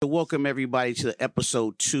welcome everybody to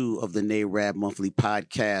episode 2 of the NARAB Monthly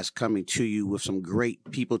Podcast, coming to you with some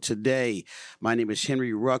great people today. My name is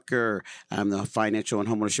Henry Rucker. I'm the Financial and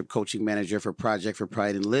Homeownership Coaching Manager for Project for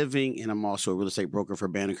Pride in Living, and I'm also a real estate broker for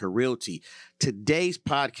Banneker Realty. Today's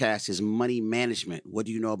podcast is money management. What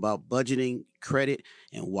do you know about budgeting, credit,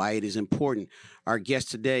 and why it is important? Our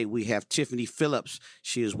guest today, we have Tiffany Phillips.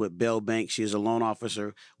 She is with Bell Bank. She is a loan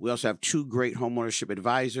officer. We also have 2 great homeownership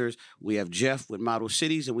advisors. We have Jeff with Model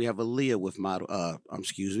Cities, and we have Aaliyah with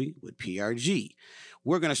with PRG.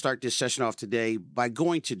 We're going to start this session off today by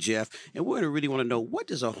going to Jeff, and we're going to really want to know, what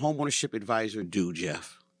does a homeownership advisor do,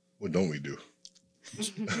 Jeff? What don't we do?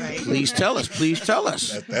 Please tell us. Please tell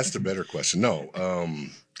us. That's the better question. No,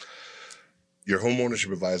 your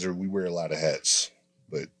homeownership advisor, we wear a lot of hats,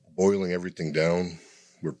 but boiling everything down,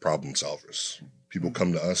 we're problem solvers. People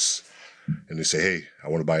come to us and they say, hey, I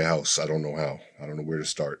want to buy a house. I don't know how. I don't know where to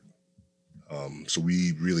start. So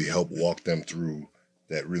we really help walk them through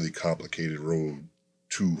that really complicated road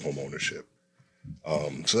to homeownership.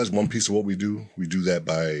 So that's one piece of what we do. We do that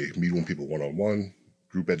by meeting people one-on-one,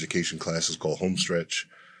 group education classes called Homestretch.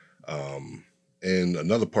 And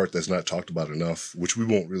another part that's not talked about enough, which we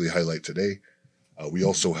won't really highlight today, we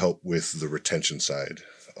also help with the retention side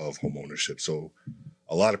of homeownership. So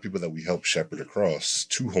a lot of people that we help shepherd across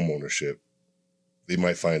to homeownership, they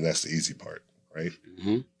might find that's the easy part, right?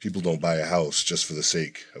 Mm-hmm. People don't buy a house just for the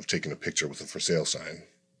sake of taking a picture with a for sale sign.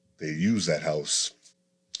 They use that house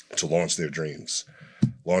to launch their dreams,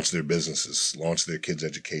 launch their businesses, launch their kids'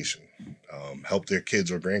 education, help their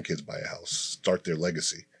kids or grandkids buy a house, start their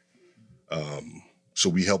legacy. So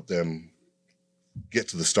we help them get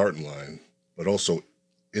to the starting line, but also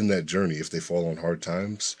in that journey, if they fall on hard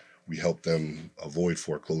times, we help them avoid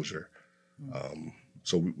foreclosure.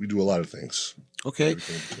 So we do a lot of things. Okay.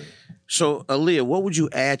 So, Aaliyah, what would you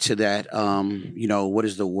add to that? What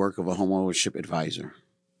is the work of a homeownership advisor?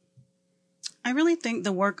 I really think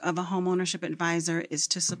the work of a homeownership advisor is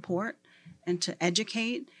to support and to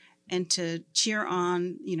educate and to cheer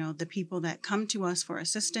on, the people that come to us for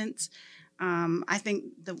assistance. I think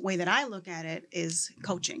the way that I look at it is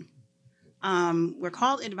coaching. We're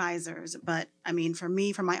called advisors, but for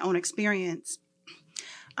me, from my own experience,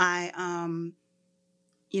 I owned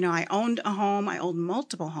a home. I owned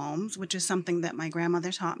multiple homes, which is something that my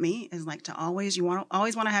grandmother taught me, is like to always want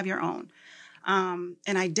to have your own. And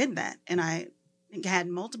I did that, and I had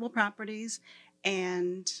multiple properties,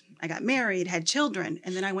 and I got married, had children,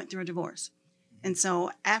 and then I went through a divorce. And so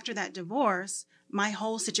after that divorce, my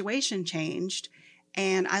whole situation changed,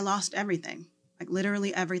 and I lost everything. Like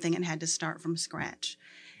literally everything, and had to start from scratch.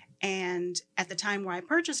 And at the time where I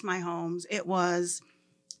purchased my homes, it was,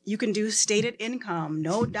 you can do stated income,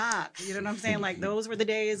 no doc. You know what I'm saying? Like those were the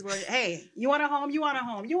days where, hey, you want a home, you want a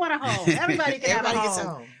home, you want a home. Everybody can have a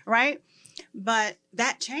home, right? But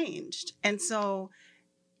that changed. And so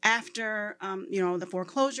after, the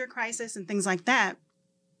foreclosure crisis and things like that,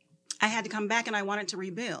 I had to come back and I wanted to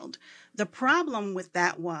rebuild. The problem with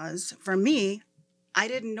that was, for me, I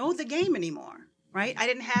didn't know the game anymore. Right? I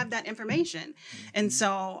didn't have that information. And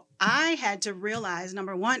so I had to realize,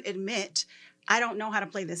 number one, admit, I don't know how to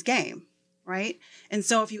play this game. Right? And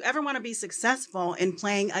so if you ever want to be successful in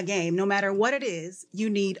playing a game, no matter what it is, you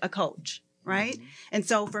need a coach. Right? Mm-hmm. And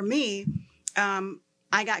so for me,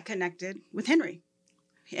 I got connected with Henry,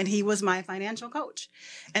 and he was my financial coach.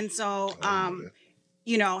 And so,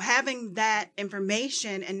 having that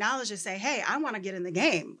information and knowledge to say, hey, I want to get in the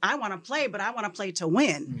game. I want to play, but I want to play to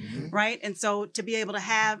win, mm-hmm. right? And so to be able to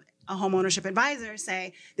have a homeownership advisor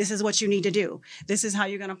say, this is what you need to do. This is how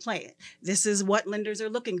you're going to play it. This is what lenders are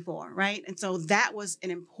looking for, right? And so that was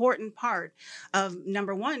an important part of,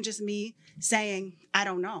 number one, just me saying, I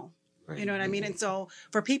don't know. Right. You know what I mean? And so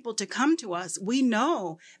for people to come to us, we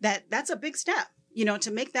know that that's a big step,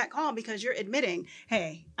 to make that call, because you're admitting,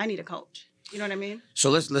 hey, I need a coach. You know what I mean? So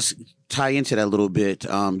let's tie into that a little bit.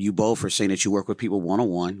 You both are saying that you work with people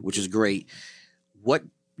one-on-one, which is great.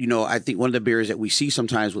 I think one of the barriers that we see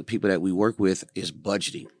sometimes with people that we work with is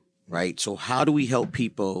budgeting, right? So how do we help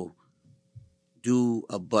people do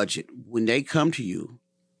a budget? When they come to you,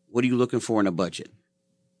 what are you looking for in a budget?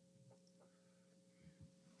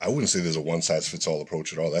 I wouldn't say there's a one-size-fits-all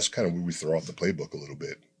approach at all. That's kind of where we throw off the playbook a little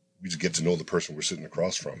bit. We just get to know the person we're sitting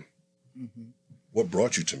across from. Mm-hmm. What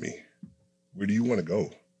brought you to me? Where do you want to go?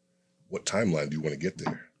 What timeline do you want to get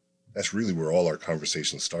there? That's really where all our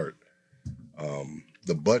conversations start.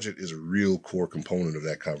 The budget is a real core component of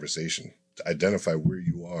that conversation. To identify where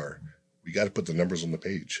you are, we got to put the numbers on the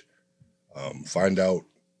page. Find out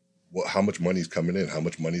how much money is coming in, how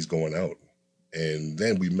much money is going out. And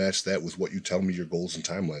then we match that with what you tell me your goals and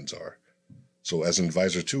timelines are. So as an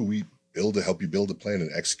advisor too, we help you build a plan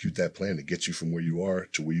and execute that plan to get you from where you are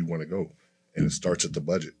to where you want to go. And it starts at the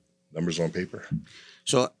budget, numbers on paper.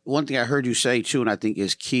 So one thing I heard you say too, and I think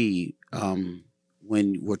is key,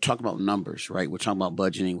 when we're talking about numbers, right? We're talking about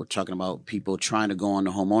budgeting. We're talking about people trying to go on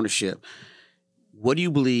to home ownership. What do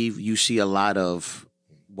you believe you see a lot of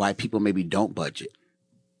why people maybe don't budget?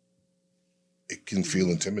 It can feel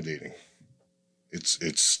intimidating.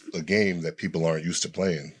 It's a game that people aren't used to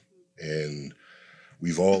playing. And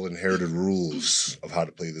we've all inherited rules of how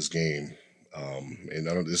to play this game. And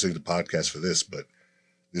this ain't the podcast for this, but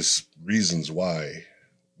there's reasons why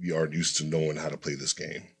we aren't used to knowing how to play this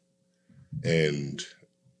game. And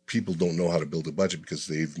people don't know how to build a budget because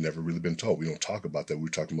they've never really been taught. We don't talk about that. We're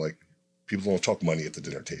talking like people don't talk money at the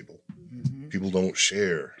dinner table. Mm-hmm. People don't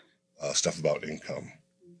share stuff about income.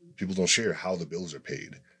 People don't share how the bills are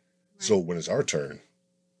paid. Right. So when it's our turn,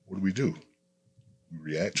 what do?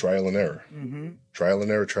 We react, trial and error. Mm-hmm. Trial and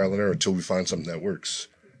error until we find something that works.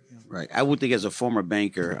 Right. I would think as a former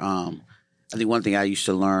banker, I think one thing I used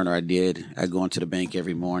to learn, or I'd go into the bank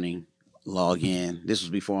every morning, log in. This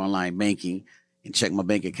was before online banking, and check my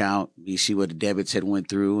bank account. You see what the debits had went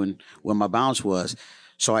through and where my balance was.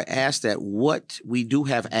 So I asked that we do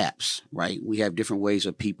have apps, right? We have different ways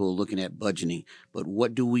of people looking at budgeting, but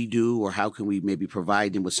what do we do, or how can we maybe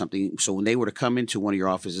provide them with something? So when they were to come into one of your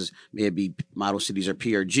offices, maybe Model Cities or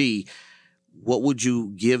PRG, what would you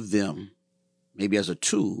give them maybe as a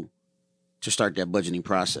tool to start that budgeting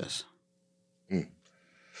process?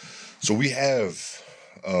 So we have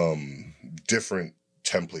different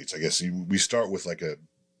templates, I guess. We start with like a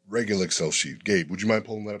regular Excel sheet. Gabe, would you mind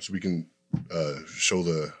pulling that up so we can show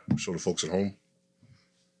the folks at home?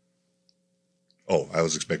 Oh, I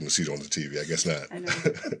was expecting to see it on the TV. I guess not. I know.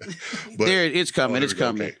 But, it's coming. It's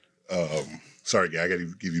coming. Okay. Sorry, Gabe, I got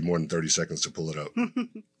to give you more than 30 seconds to pull it up.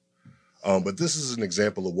 But this is an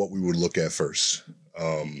example of what we would look at first.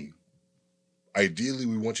 Ideally,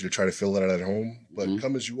 we want you to try to fill that out at home, but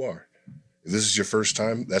come as you are. If this is your first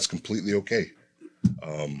time, that's completely okay.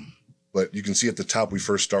 But you can see at the top, we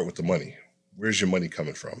first start with the money. Where's your money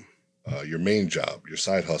coming from? Your main job, your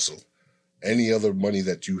side hustle, any other money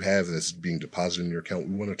that you have that's being deposited in your account,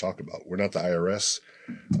 we want to talk about. We're not the IRS.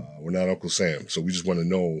 We're not Uncle Sam. So we just want to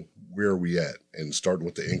know where are we at, and start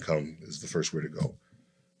with the income is the first way to go.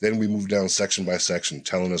 Then we move down section by section,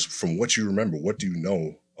 telling us from what you remember, what do you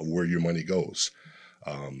know of where your money goes?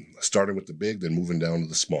 Starting with the big, then moving down to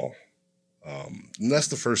the small. And that's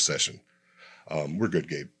the first session. We're good,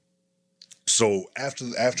 Gabe. So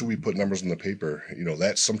after we put numbers on the paper,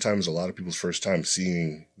 that's sometimes a lot of people's first time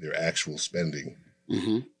seeing their actual spending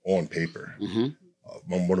on paper.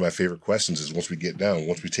 One of my favorite questions is once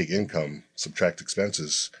we take income, subtract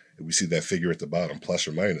expenses, and we see that figure at the bottom, plus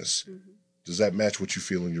or minus, does that match what you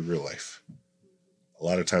feel in your real life? A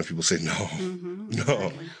lot of times people say no, no.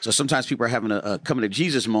 Exactly. So sometimes people are having a coming to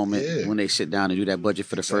Jesus moment when they sit down and do that budget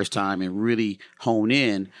for the first time and really hone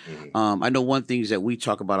in. I know one thing that we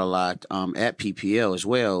talk about a lot at PPL as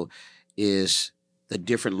well is the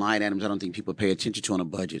different line items I don't think people pay attention to on a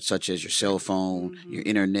budget, such as your cell phone, your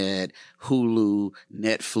internet, Hulu,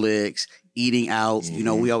 Netflix, eating out.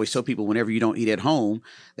 We always tell people whenever you don't eat at home,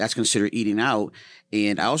 that's considered eating out.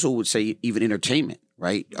 And I also would say even entertainment.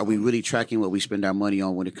 Right? Are we really tracking what we spend our money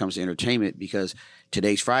on when it comes to entertainment? Because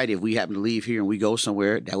today's Friday. If we happen to leave here and we go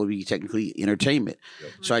somewhere, that would be technically entertainment.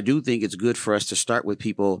 Yep. So I do think it's good for us to start with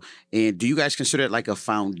people. And do you guys consider it like a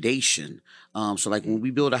foundation? So like when we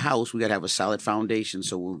build a house, we got to have a solid foundation.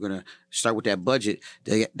 So we're going to start with that budget.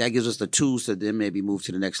 That gives us the tools to then maybe move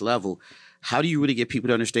to the next level. How do you really get people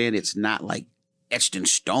to understand it's not like etched in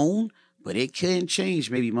stone, but it can change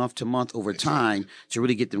maybe month to month over time to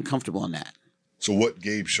really get them comfortable on that? So what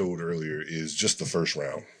Gabe showed earlier is just the first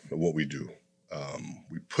round of what we do.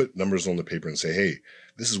 We put numbers on the paper and say, hey,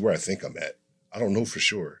 this is where I think I'm at. I don't know for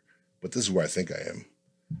sure, but this is where I think I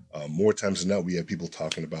am. More times than not, we have people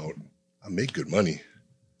talking about, I make good money,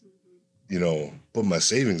 but my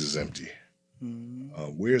savings is empty.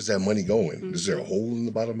 Where's that money going? Is there a hole in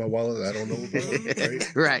the bottom of my wallet I don't know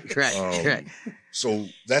about? Right? Right. So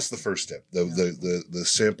that's the first step, the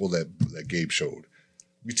sample that Gabe showed.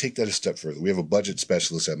 We take that a step further. We have a budget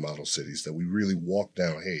specialist at Model Cities that we really walk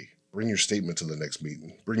down. Hey, bring your statement to the next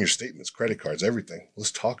meeting. Bring your statements, credit cards, everything.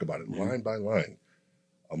 Let's talk about it line by line.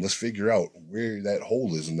 Let's figure out where that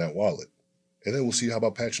hole is in that wallet. And then we'll see how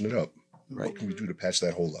about patching it up. Right. What can we do to patch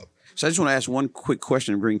that hole up? So I just want to ask one quick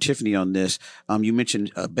question and bring Tiffany on this. You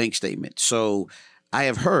mentioned a bank statement. So I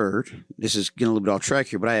have heard, this is getting a little bit off track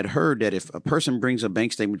here, but I had heard that if a person brings a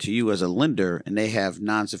bank statement to you as a lender and they have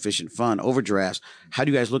non-sufficient fund overdrafts, how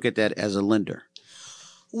do you guys look at that as a lender?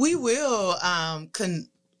 We will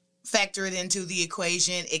factor it into the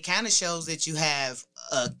equation. It kind of shows that you have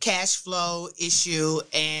a cash flow issue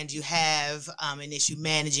and you have an issue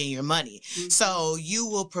managing your money. Mm-hmm. So you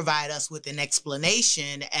will provide us with an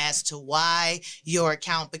explanation as to why your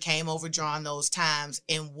account became overdrawn those times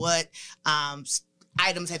and what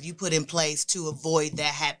items have you put in place to avoid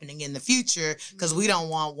that happening in the future, because we don't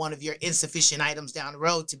want one of your insufficient items down the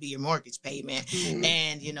road to be your mortgage payment. Mm-hmm.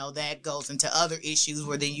 And that goes into other issues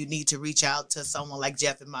where then you need to reach out to someone like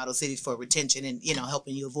Jeff in Model Cities for retention and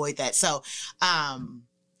helping you avoid that. So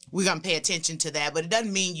we're going to pay attention to that, but it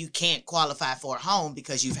doesn't mean you can't qualify for a home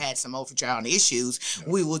because you've had some overdrawn issues.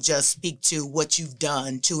 No. We will just speak to what you've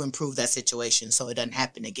done to improve that situation so it doesn't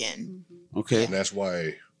happen again. Mm-hmm. Okay. And that's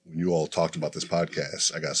why when you all talked about this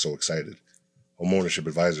podcast, I got so excited. Homeownership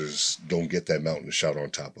advisors don't get that mountain to shout on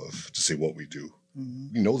top of to say what we do.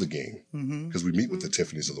 Mm-hmm. We know the game because we meet with the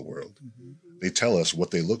Tiffany's of the world. Mm-hmm. They tell us what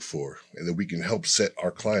they look for and that we can help set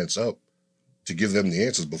our clients up to give them the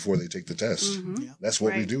answers before they take the test. Mm-hmm. Yeah. That's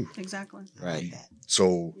what we do. Exactly. Right.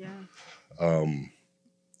 So, my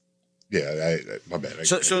bad.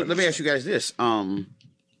 So let me ask you guys this.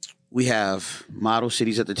 We have Model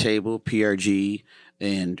Cities at the table, PRG,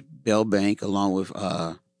 and Bell Bank, along with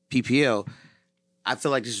PPL. I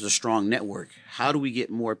feel like this is a strong network. How do we get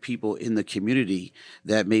more people in the community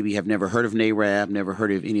that maybe have never heard of NARAB, never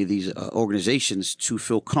heard of any of these organizations to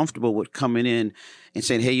feel comfortable with coming in and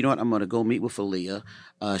saying, hey, you know what, I'm going to go meet with Aaliyah.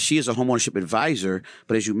 She is a homeownership advisor,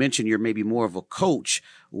 but as you mentioned, you're maybe more of a coach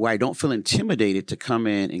where I don't feel intimidated to come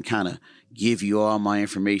in and kind of give you all my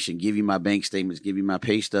information, give you my bank statements, give you my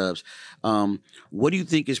pay stubs. What do you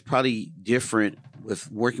think is probably different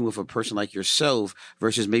with working with a person like yourself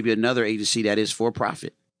versus maybe another agency that is for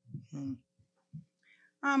profit?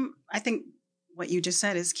 I think what you just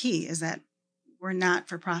said is key, is that we're not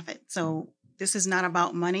for profit. So this is not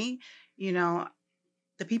about money.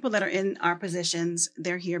 The people that are in our positions,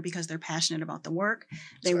 they're here because they're passionate about the work.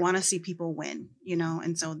 They want to see people win,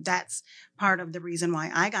 and so that's part of the reason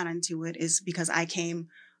why I got into it, is because I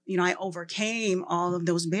overcame all of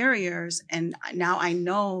those barriers, and now I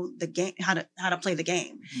know the game, how to play the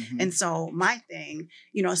game. Mm-hmm. And so my thing,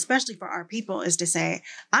 especially for our people, is to say,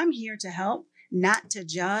 I'm here to help, not to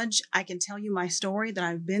judge. I can tell you my story, that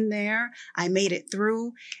I've been there, I made it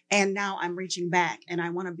through, and now I'm reaching back, and I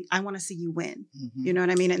want to see you win. Mm-hmm. You know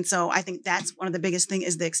what I mean? And so I think that's one of the biggest thing,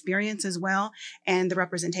 is the experience as well, and the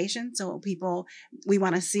representation. So we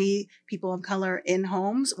want to see people of color in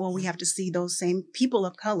homes. Well, we have to see those same people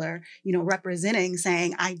of color, representing,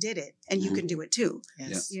 saying, I did it, and you can do it too.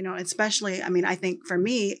 Yes. Especially, I think for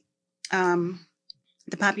me,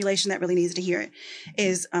 the population that really needs to hear it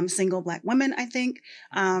is single Black women, I think,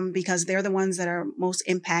 because they're the ones that are most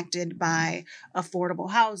impacted by affordable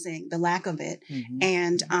housing, the lack of it. Mm-hmm.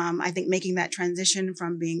 And I think making that transition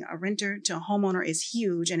from being a renter to a homeowner is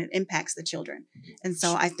huge, and it impacts the children. And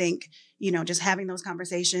so I think, just having those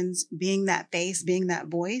conversations, being that face, being that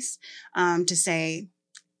voice, to say,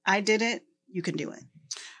 I did it, you can do it.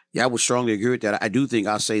 Yeah, I would strongly agree with that. I do think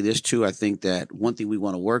I'll say this too. I think that one thing we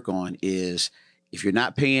want to work on is, if you're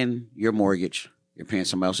not paying your mortgage, you're paying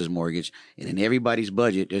somebody else's mortgage, and in everybody's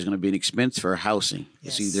budget, there's going to be an expense for housing.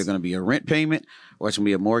 Yes. It's either going to be a rent payment or it's going to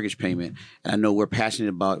be a mortgage payment. And I know we're passionate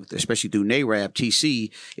about, especially through NARAB,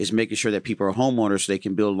 TC, is making sure that people are homeowners so they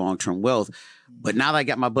can build long-term wealth. But now that I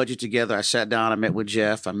got my budget together, I sat down, I met with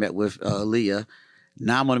Jeff, I met with Leah.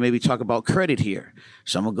 Now I'm going to maybe talk about credit here.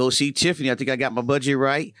 So I'm going to go see Tiffany. I think I got my budget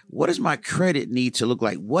right. What does my credit need to look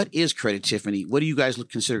like? What is credit, Tiffany? What do you guys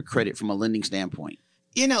consider credit from a lending standpoint?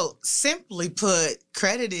 Simply put,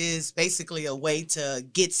 credit is basically a way to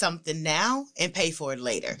get something now and pay for it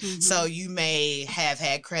later. Mm-hmm. So you may have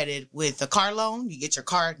had credit with a car loan. You get your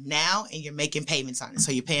car now and you're making payments on it.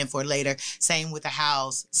 So you're paying for it later. Same with a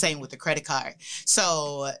house, same with a credit card.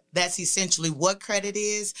 So that's essentially what credit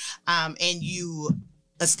is. And you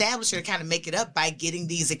establish it or kind of make it up by getting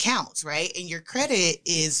these accounts, right? And your credit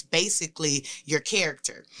is basically your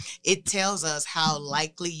character. It tells us how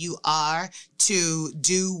likely you are to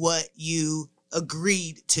do what you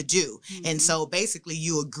agreed to do. Mm-hmm. And so basically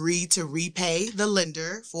you agree to repay the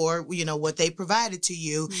lender for, what they provided to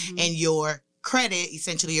you. Mm-hmm. And your credit,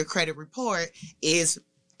 essentially your credit report, is,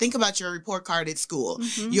 think about your report card at school.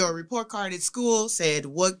 Mm-hmm. Your report card at school said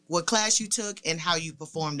what class you took and how you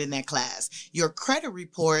performed in that class. Your credit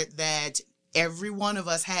report that every one of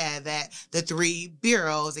us have at the three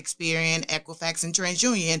bureaus, Experian, Equifax, and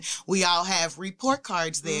TransUnion. We all have report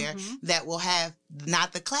cards there that will have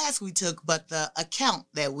not the class we took, but the account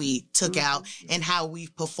that we took out and how we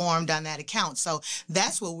performed on that account. So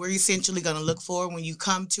that's what we're essentially going to look for when you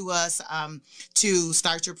come to us to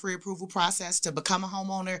start your pre-approval process to become a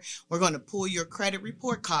homeowner. We're going to pull your credit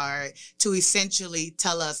report card to essentially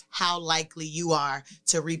tell us how likely you are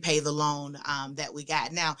to repay the loan that we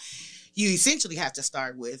got. Now, you essentially have to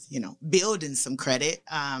start with, building some credit.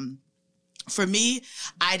 For me,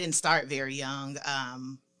 I didn't start very young.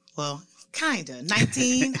 Kind of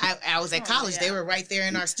 19. I was at college. They were right there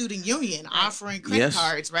in our student union offering credit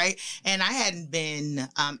cards, right? And I hadn't been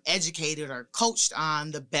educated or coached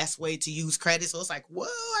on the best way to use credit. So it's like, whoa,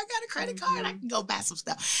 I got a credit card. I can go buy some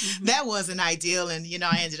stuff. That wasn't ideal. And,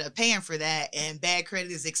 I ended up paying for that. And bad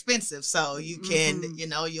credit is expensive. So you can,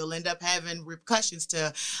 you'll end up having repercussions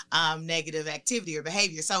to negative activity or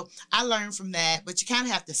behavior. So I learned from that, but you kind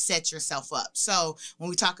of have to set yourself up. So when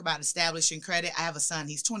we talk about establishing credit, I have a son.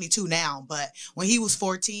 He's 22 now. But when he was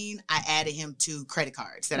 14, I added him to credit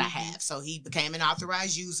cards that I have. So he became an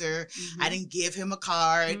authorized user. I didn't give him a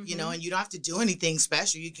card, and you don't have to do anything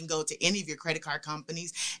special. You can go to any of your credit card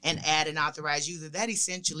companies and add an authorized user. That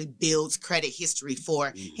essentially builds credit history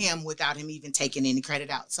for him without him even taking any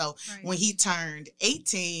credit out. So when he turned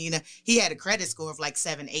 18, he had a credit score of like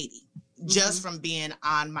 780. Just from being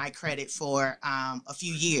on my credit for a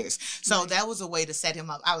few years. So that was a way to set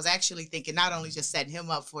him up. I was actually thinking not only just setting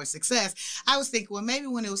him up for success, I was thinking, well, maybe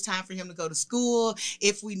when it was time for him to go to school,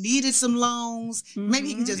 if we needed some loans, maybe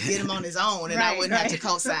he could just get them on his own and I wouldn't have to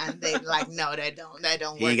co-sign. They'd like, no, that don't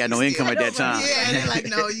work. He ain't got no income at that time. Yeah, they're like,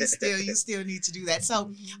 no, you still need to do that.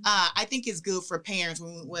 So I think it's good for parents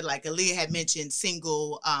when like Aaliyah had mentioned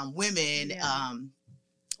single women,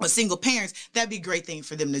 or single parents, that'd be a great thing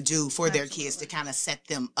for them to do for their kids to kind of set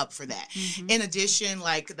them up for that. In addition,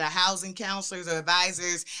 like the housing counselors or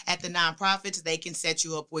advisors at the nonprofits, they can set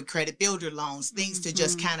you up with credit builder loans, things to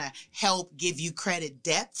just kind of help give you credit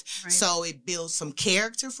depth. So it builds some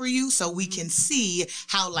character for you so we can see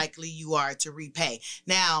how likely you are to repay.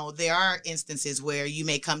 Now, there are instances where you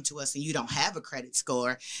may come to us and you don't have a credit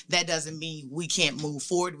score. That doesn't mean we can't move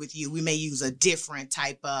forward with you. We may use a different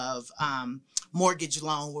type of mortgage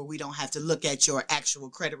loan where we don't have to look at your actual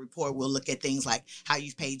credit report. We'll look at things like how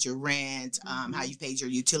you've paid your rent, how you've paid your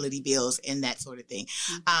utility bills, and that sort of thing.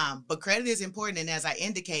 But credit is important. And as I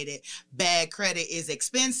indicated, bad credit is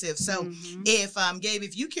expensive. So if, Gabe,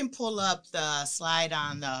 if you can pull up the slide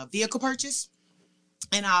on the vehicle purchase,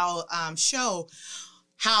 and I'll show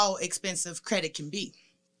how expensive credit can be.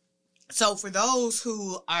 So for those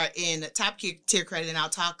who are in top tier credit, and I'll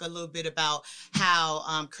talk a little bit about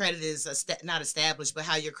how credit is not established, but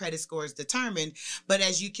how your credit score is determined. But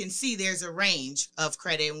as you can see, there's a range of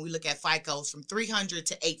credit, and we look at FICOs from 300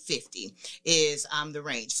 to 850 is the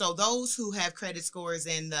range. So those who have credit scores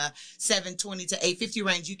in the 720 to 850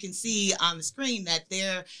 range, you can see on the screen that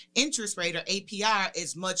their interest rate or APR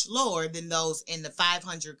is much lower than those in the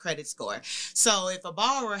 500 credit score. So if a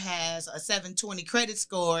borrower has a 720 credit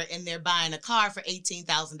score and they're buying a car for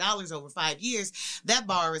 $18,000 over 5 years, that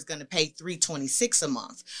borrower is going to pay $326 a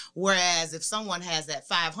month. Whereas if someone has that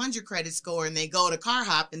 500 credit score and they go to Car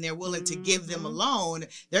Hop and they're willing to give them a loan,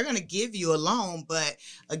 they're going to give you a loan, but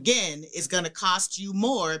again, it's going to cost you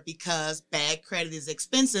more because bad credit is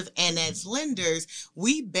expensive. And as lenders,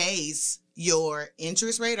 we base your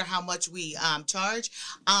interest rate or how much we charge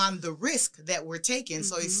on the risk that we're taking.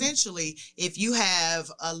 So essentially, if you have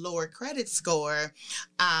a lower credit score,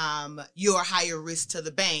 you're higher risk to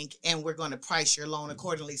the bank, and we're going to price your loan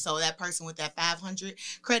accordingly. So that person with that 500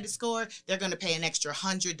 credit score, they're going to pay an extra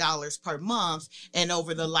 $100 per month, and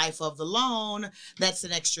over the life of the loan, that's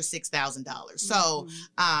an extra $6,000. So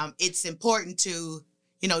it's important to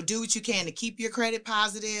do what you can to keep your credit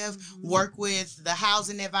positive, work with the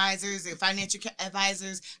housing advisors and financial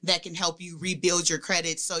advisors that can help you rebuild your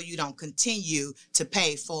credit so you don't continue to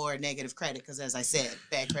pay for negative credit. Because as I said,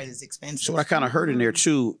 bad credit is expensive. So what I kind of heard in there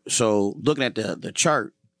too, so looking at the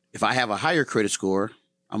chart, if I have a higher credit score,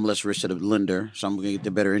 I'm less risk to the lender, so I'm going to get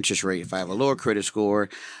the better interest rate. If I have a lower credit score,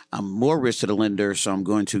 I'm more risk to the lender, so I'm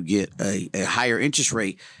going to get a higher interest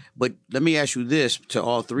rate. But let me ask you this to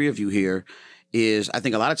all three of you here. I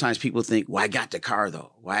think a lot of times people think, well, I got the car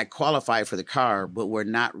though. Well, I qualify for the car, but we're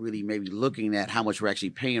not really maybe looking at how much we're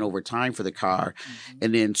actually paying over time for the car.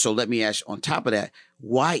 And then, so let me ask on top of that,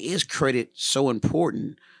 why is credit so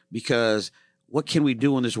important? Because what can we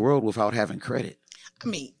do in this world without having credit? I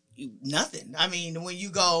mean, Nothing. I mean, when you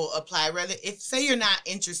go apply, rather if say you're not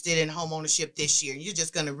interested in home ownership this year, and you're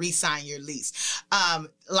just going to re-sign your lease. A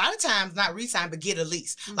lot of times, not re-sign, but get a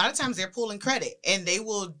lease. A lot of times they're pulling credit, and they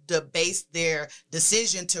will base their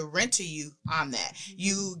decision to rent to you on that.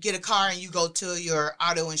 You get a car and you go to your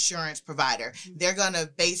auto insurance provider. They're going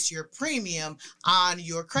to base your premium on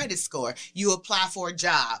your credit score. You apply for a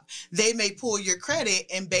job. They may pull your credit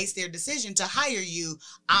and base their decision to hire you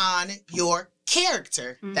on your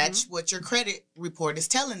character. That's what your credit report is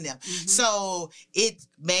telling them. So it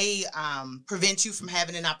may prevent you from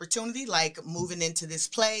having an opportunity like moving into this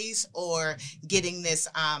place or getting this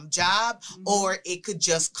job, or it could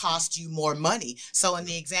just cost you more money. So in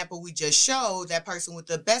the example we just showed, that person with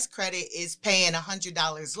the best credit is paying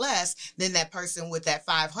 $100 less than that person with that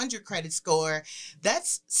 500 credit score.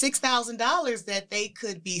 That's $6,000 that they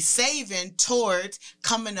could be saving towards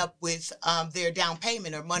coming up with their down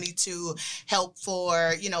payment or money to help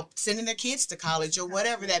for, sending their kids to college or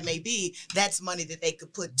whatever that may be. That's money that they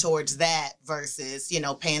could put towards that versus,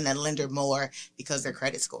 paying that lender more because their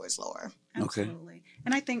credit score is lower. Absolutely. Okay.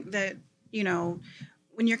 And I think that,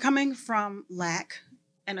 when you're coming from lack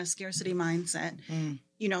and a scarcity mindset,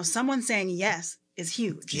 someone saying yes is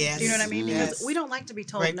huge. Yes. Do you know what I mean? Because we don't like to be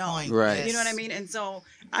told Great no. point. Right. Yes. You know what I mean? And so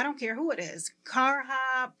I don't care who it is. Car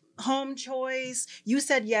hop, home choice, you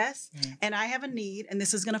said yes, and I have a need, and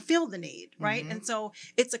this is going to fill the need, right? And so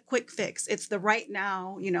it's a quick fix. It's the right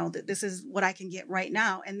now, that this is what I can get right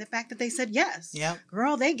now. And the fact that they said yes,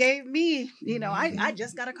 girl, they gave me, I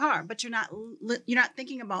just got a car, but you're not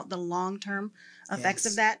thinking about the long-term effects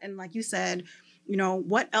of that. And like you said,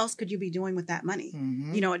 what else could you be doing with that money?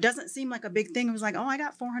 It doesn't seem like a big thing. It was like, oh, I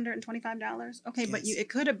got $425. Okay, but it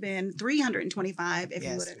could have been $325 if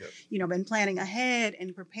you would have, been planning ahead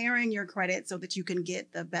and preparing your credit so that you can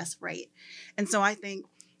get the best rate. And so I think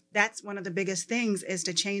that's one of the biggest things is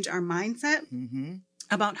to change our mindset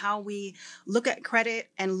about how we look at credit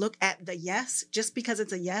and look at the yes. Just because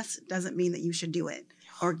it's a yes doesn't mean that you should do it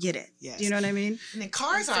or get it. Yes. Do you know what I mean? And then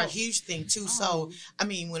cars are a huge thing too. So, I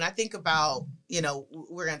mean, when I think about,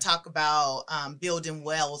 we're going to talk about building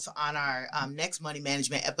wealth on our next money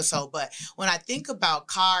management episode. But when I think about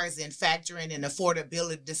cars and factoring in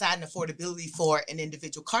affordability, deciding affordability for an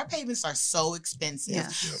individual, car payments are so expensive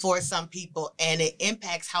for some people, and it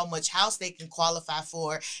impacts how much house they can qualify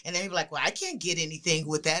for. And then you're like, well, I can't get anything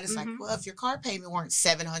with that. It's like, well, if your car payment weren't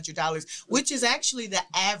 $700, which is actually the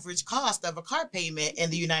average cost of a car payment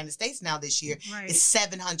in the United States now this year, is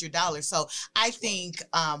 $700. So I think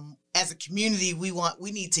as a community,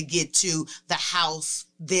 we need to get to the house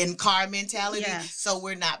then car mentality. So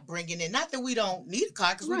we're not bringing in, not that we don't need a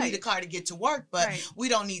car, because we need a car to get to work, but we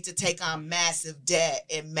don't need to take on massive debt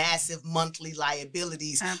and massive monthly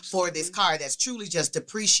liabilities for this car that's truly just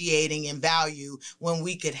depreciating in value when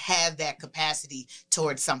we could have that capacity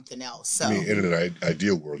towards something else. So I mean, in an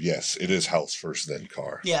ideal world, yes, it is house first, then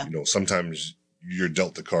car. Yeah. Sometimes you're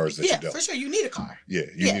dealt the cars that you're dealt. Yeah, for sure. You need a car. Yeah,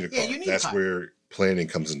 you need a car. That's where planning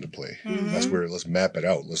comes into play. That's where let's map it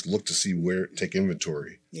out. Let's look to see take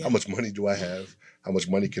inventory. How much money do I have? How much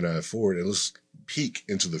money can I afford? And let's peek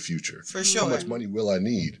into the future. For sure. How much money will I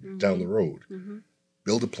need down the road?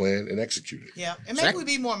 Build a plan and execute it. Yeah, and maybe we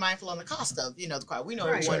be more mindful on the cost of, the car. We know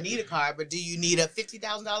everyone need a car, but do you need a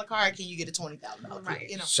 $50,000 car, or can you get a $20,000 car?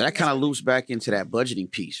 So that kind of loops back into that budgeting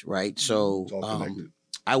piece, right? So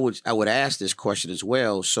I would ask this question as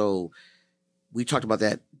well. So we talked about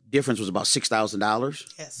that difference was about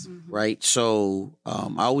 $6,000. Yes. Right. So I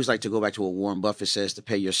always like to go back to what Warren Buffett says, to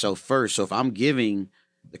pay yourself first. So if I'm giving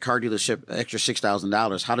the car dealership an extra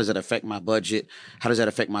 $6,000, how does that affect my budget? How does that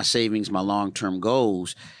affect my savings, my long-term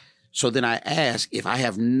goals? So then I ask, if I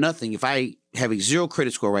have nothing, if I have a zero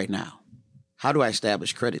credit score right now, how do I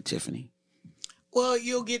establish credit, Tiffany? Well,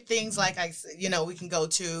 you'll get things like, we can go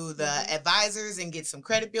to the advisors and get some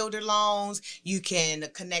credit builder loans. You can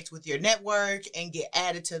connect with your network and get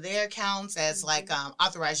added to their accounts as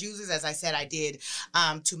authorized users. As I said, I did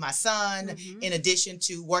to my son, in addition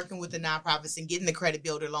to working with the nonprofits and getting the credit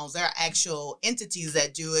builder loans. There are actual entities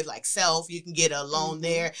that do it, like Self. You can get a loan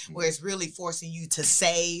there where it's really forcing you to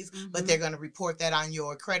save, but they're going to report that on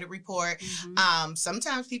your credit report.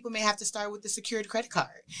 Sometimes people may have to start with the secured credit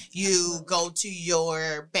card. You go to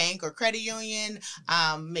your bank or credit union,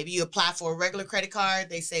 maybe you apply for a regular credit card.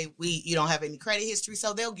 They say you don't have any credit history,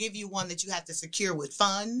 so they'll give you one that you have to secure with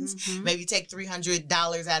funds. Maybe take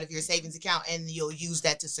 $300 out of your savings account, and you'll use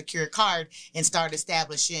that to secure a card and start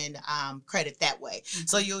establishing credit that way.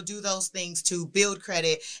 So you'll do those things to build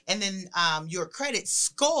credit, and then your credit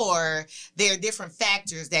score. There are different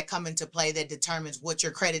factors that come into play that determines what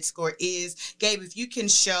your credit score is. Gabe, if you can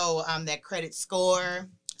show that credit score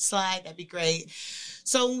slide, that'd be great.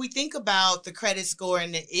 So when we think about the credit score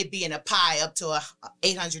and it being a pie up to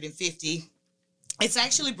 850, it's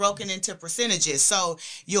actually broken into percentages. So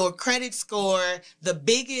your credit score, the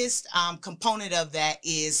biggest component of that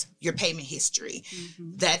is your payment history.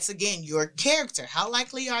 Mm-hmm. That's, again, your character. How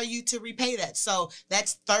likely are you to repay that? So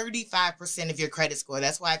that's 35% of your credit score.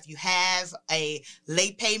 That's why if you have a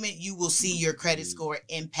late payment, you will see your credit score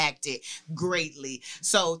impacted greatly.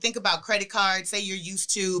 So think about credit cards. Say you're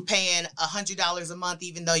used to paying $100 a month,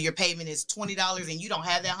 even though your payment is $20 and you don't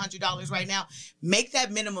have that $100 right now. Make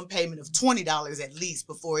that minimum payment of $20 at least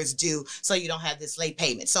before it's due, so you don't have this late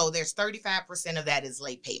payment. So there's 35% of that is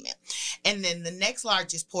late payment. And then the next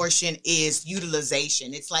largest portion is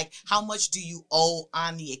utilization. It's like, how much do you owe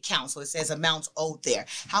on the account? So it says amounts owed there.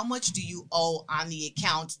 How much do you owe on the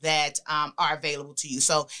account that are available to you?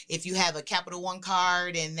 So if you have a Capital One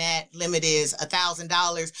card and that limit is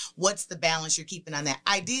 $1,000, what's the balance you're keeping on that?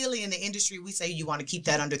 Ideally, in the industry, we say you want to keep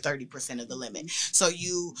that under 30% of the limit. So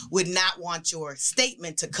you would not want your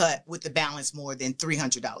statement to cut with the balance more than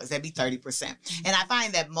 $300. That'd be 30%. And I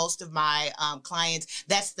find that most of my clients,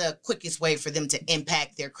 that's the quickest way for them to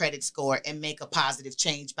impact their credit score and make a positive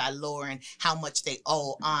change by lowering how much they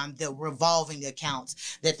owe on the revolving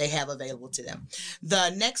accounts that they have available to them. The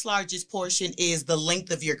next largest portion is the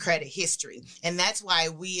length of your credit history. And that's why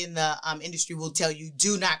we in the industry will tell you,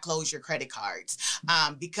 do not close your credit cards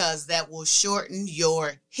because that will shorten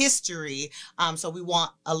your history. So we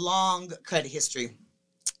want a long credit history.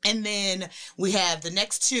 And then we have the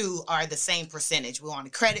next two are the same percentage. We want a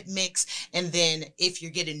credit mix, and then if you're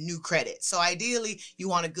getting new credit. So ideally, you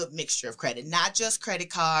want a good mixture of credit, not just credit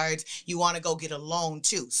cards. You want to go get a loan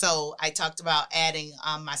too. So I talked about adding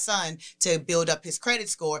my son to build up his credit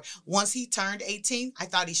score. Once he turned 18, I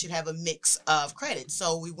thought he should have a mix of credit.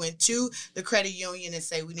 So we went to the credit union and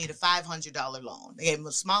say we need a $500 loan. They gave him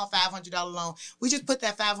a small $500 loan. We just put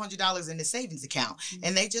that $500 in the savings account,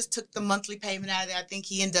 and they just took the monthly payment out of there. I think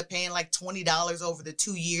he ended up paying like $20 over the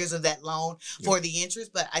 2 years of that loan for the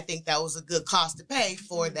interest, but I think that was a good cost to pay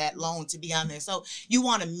for that loan to be on there. So you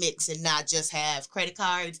want to mix and not just have credit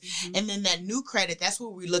cards. And then that new credit, that's where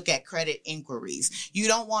we look at credit inquiries. You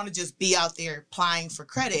don't want to just be out there applying for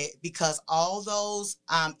credit, because all those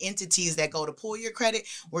entities that go to pull your credit,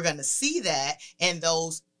 we're going to see that, and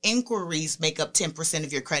those inquiries make up 10%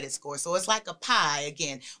 of your credit score. So it's like a pie,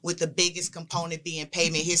 again, with the biggest component being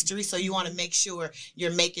payment history. So you want to make sure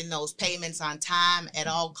you're making those payments on time at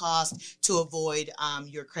all costs to avoid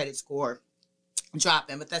your credit score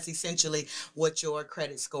dropping. But that's essentially what your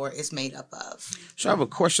credit score is made up of. So I have a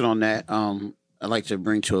question on that. I'd like to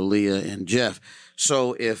bring to Aaliyah and Jeff.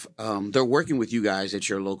 So if they're working with you guys at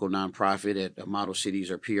your local nonprofit at Model Cities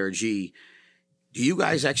or PRG, do you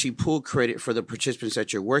guys actually pull credit for the participants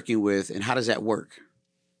that you're working with, and how does that work?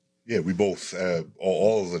 Yeah, we both,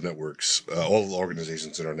 all of the networks, all of the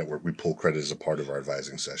organizations in our network, we pull credit as a part of our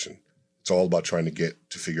advising session. It's all about trying to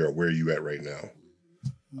figure out where you at right now.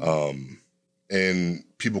 And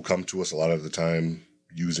people come to us a lot of the time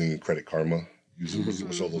using Credit Karma, using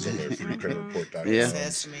so those other freecreditreport.com. Yeah.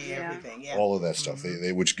 Sesame, everything, yeah. All of that stuff,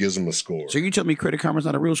 which gives them a score. So you tell me Credit Karma's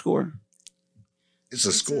not a real score? It's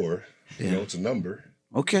a score. It's a number.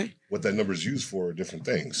 Okay. What that number is used for are different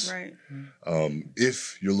things. Right.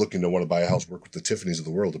 If you're looking to want to buy a house, work with the Tiffany's of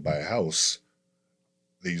the world to buy a house,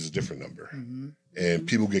 they use a different number. And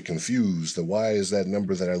people get confused that why is that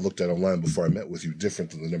number that I looked at online before I met with you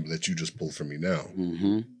different than the number that you just pulled from me now?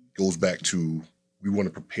 Goes back to, we want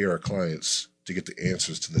to prepare our clients to get the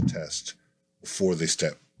answers to the test before they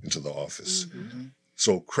step into the office.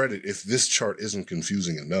 So credit, if this chart isn't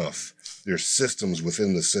confusing enough, there's systems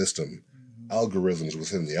within the system, algorithms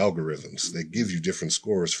within the algorithms that give you different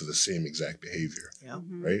scores for the same exact behavior.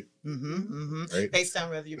 Right? Right? Based on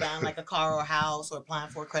whether you're buying like a car or a house or applying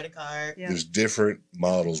for a credit card. There's different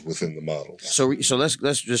models within the models. So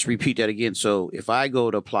let's just repeat that again. So if I go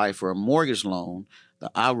to apply for a mortgage loan, the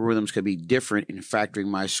algorithms could be different in factoring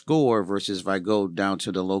my score versus if I go down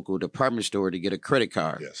to the local department store to get a credit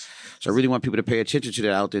card. Yes. So I really want people to pay attention to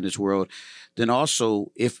that out there in this world. Then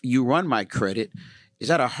also, if you run my credit, is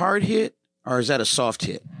that a hard hit or is that a soft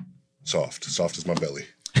hit? Soft. Soft as my belly.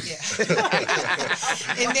 And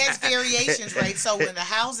there's variations, right? So when the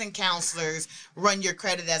housing counselors run your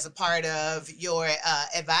credit as a part of your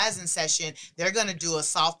advising session, they're going to do a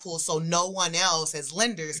soft pull so no one else as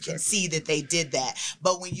lenders can see that they did that.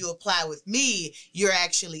 But when you apply with me, you're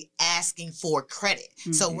actually asking for credit.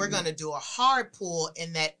 So we're going to do a hard pull,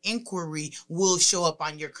 and that inquiry will show up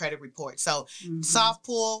on your credit report. So soft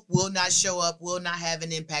pull will not show up, will not have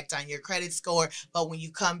an impact on your credit score. But when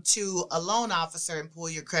you come to a loan officer and pull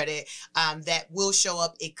your credit credit, that will show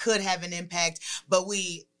up. It could have an impact, but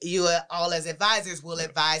you all as advisors will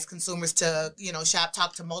advise consumers to,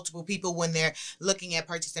 talk to multiple people when they're looking at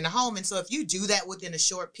purchasing a home. And so if you do that within a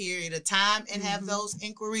short period of time and have those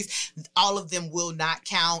inquiries, all of them will not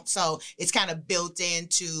count. So it's kind of built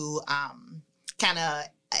into kind of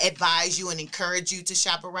advise you and encourage you to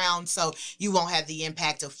shop around, so you won't have the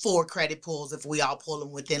impact of 4 credit pulls. If we all pull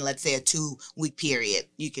them within, let's say, a 2-week period,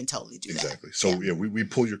 you can totally do that. Exactly. So we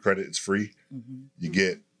pull your credit. It's free. You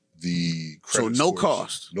get the credit no scores.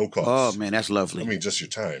 cost. No cost. Oh man, that's lovely. I mean, just your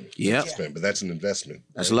time. Yeah. Spend, but that's an investment.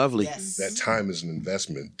 That's right? lovely. Yes. That time is an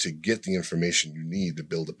investment to get the information you need to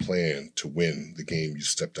build a plan to win the game you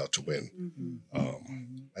stepped out to win.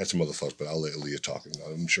 I had some other thoughts, but I'll let Aaliyah talk.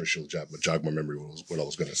 I'm sure she'll jog my memory what I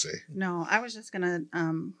was going to say. No, I was just going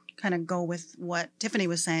to kind of go with what Tiffany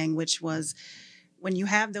was saying, which was when you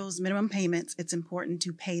have those minimum payments, it's important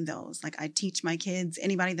to pay those. Like I teach my kids,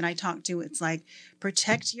 anybody that I talk to, it's like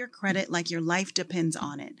protect your credit like your life depends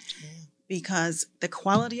on it. Yeah. Because the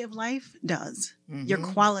quality of life does. Your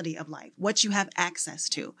quality of life, what you have access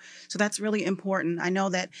to. So that's really important. I know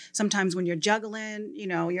that sometimes when you're juggling,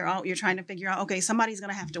 you're trying to figure out, okay, somebody's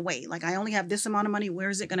going to have to wait. Like I only have this amount of money. Where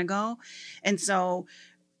is it going to go? And so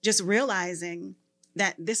just realizing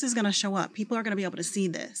that this is going to show up. People are going to be able to see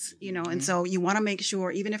this, and so you want to make sure,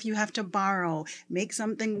 even if you have to borrow, make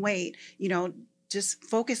something wait, just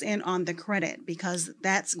focus in on the credit because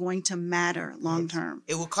that's going to matter long term.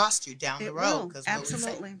 It will cost you down the road.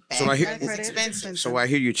 Absolutely. So I hear expensive. So I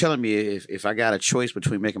hear you telling me if I got a choice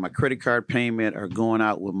between making my credit card payment or going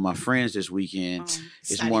out with my friends this weekend,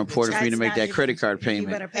 it's more important for me to make that credit card payment. You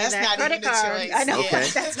better pay that credit card. I know. Okay.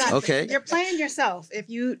 That's not, okay. You're playing yourself. If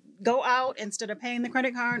you go out instead of paying the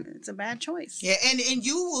credit card, it's a bad choice. Yeah, and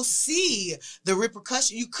you will see the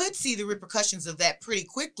repercussion. You could see the repercussions of that pretty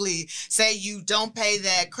quickly. Say you don't pay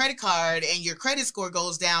that credit card and your credit score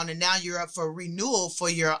goes down, and now you're up for renewal for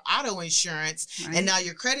your auto insurance, right. And now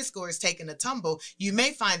your credit score is taking a tumble. You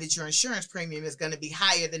may find that your insurance premium is going to be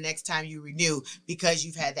higher the next time you renew because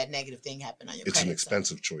you've had that negative thing happen on your credit. It's an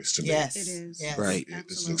expensive choice to make. Yes, it is. Yes. Right.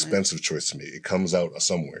 It's an expensive choice to make. It comes out of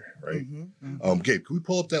somewhere, right? Gabe, can we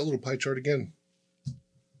pull up that little pie chart again?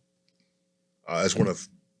 As one of,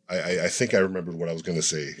 I think I remembered what I was going to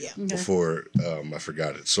say before I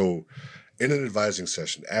forgot it. So in an advising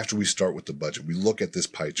session, after we start with the budget, we look at this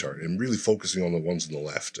pie chart and really focusing on the ones on the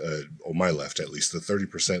left, or my left at least, the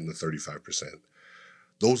 30% and the 35%.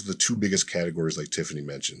 Those are the 2 biggest categories like Tiffany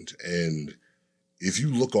mentioned. And if you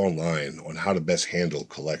look online on how to best handle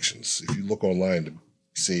collections, if you look online to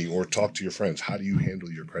say, or talk to your friends, how do you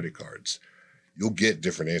handle your credit cards? You'll get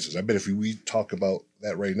different answers. I bet if we talk about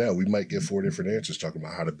that right now, we might get 4 different answers talking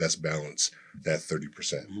about how to best balance that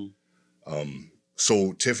 30%.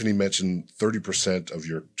 So Tiffany mentioned 30% of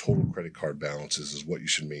your total credit card balances is what you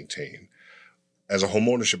should maintain. As a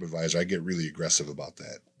homeownership advisor, I get really aggressive about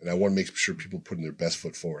that. And I want to make sure people put in their best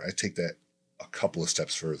foot forward. I take that a couple of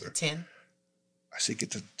steps further. 10? I say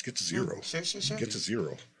get to 0. Sure. Get to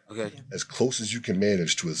 0. Okay. As close as you can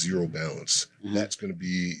manage to a 0 balance, that's going to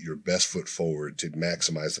be your best foot forward to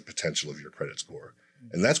maximize the potential of your credit score.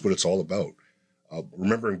 And that's what it's all about.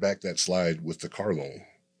 Remembering back that slide with the car loan,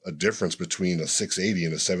 a difference between a 680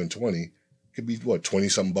 and a 720 could be, what,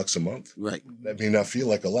 20-something bucks a month? Right. That may not feel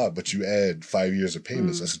like a lot, but you add 5 years of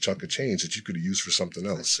payments, that's a chunk of change that you could have used for something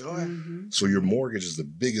else. Sure. So your mortgage is the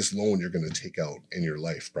biggest loan you're going to take out in your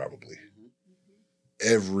life, probably.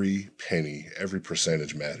 Every penny, every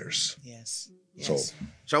percentage matters. Yes.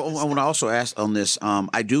 So I want to also ask on this.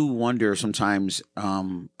 I do wonder sometimes.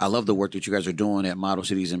 I love the work that you guys are doing at Model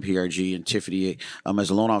Cities and PRG and Tiffany as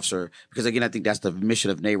a loan officer, because again, I think that's the mission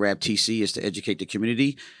of NARAB TC is to educate the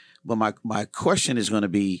community. But my question is going to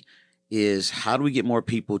be is how do we get more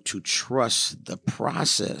people to trust the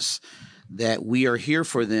process, that we are here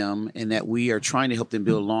for them and that we are trying to help them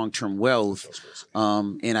build long-term wealth.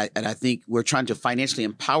 And I think we're trying to financially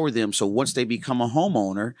empower them. So once they become a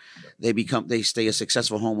homeowner, they stay a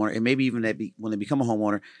successful homeowner. And maybe even when they become a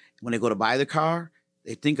homeowner, when they go to buy the car,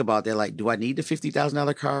 they think about, they're like, do I need the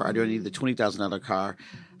 $50,000 car or do I need the $20,000 car?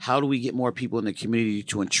 How do we get more people in the community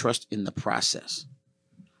to entrust in the process?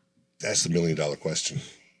 That's the $1 million question.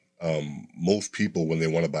 Most people, when they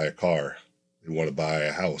want to buy a car, they want to buy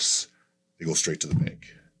a house, they go straight to the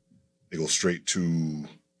bank. They go straight to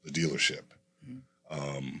the dealership.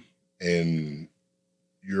 And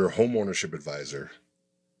your homeownership advisor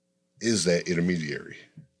is that intermediary.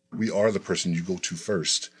 We are the person you go to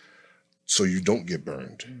first so you don't get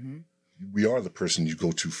burned. We are the person you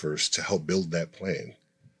go to first to help build that plan,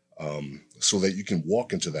 so that you can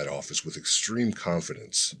walk into that office with extreme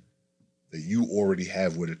confidence that you already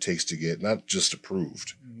have what it takes to get not just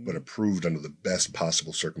approved, but approved under the best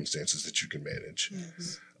possible circumstances that you can manage.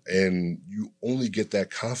 Yes. And you only get that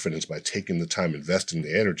confidence by taking the time, investing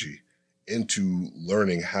the energy into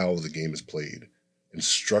learning how the game is played and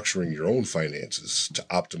structuring your own finances to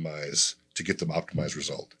optimize, to get the optimized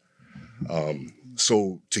result.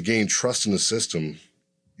 So to gain trust in the system,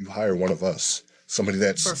 you hire one of us, somebody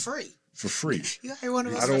that's For free. for free. You hire one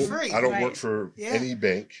of us I don't, for free. I don't Right. work for Yeah. any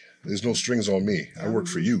bank. There's no strings on me. I work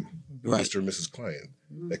for you, Right. Mr. and Mrs. Client,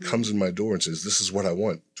 that comes in my door and says, this is what I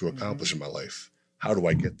want to accomplish in my life. How do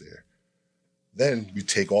I get there? Then we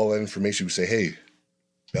take all that information. We say, hey,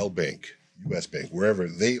 Bell Bank, US Bank, wherever,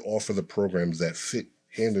 they offer the programs that fit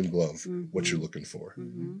hand in glove what you're looking for.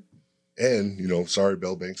 And, you know, sorry,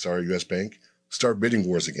 Bell Bank, sorry, US Bank, start bidding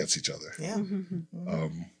wars against each other. Yeah.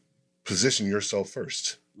 Position yourself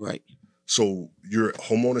first. Right. So your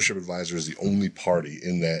homeownership advisor is the only party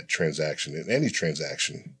in that transaction, in any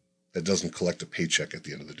transaction, that doesn't collect a paycheck at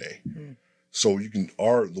the end of the day. So you can,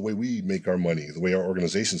 the way we make our money, the way our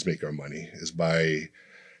organizations make our money is by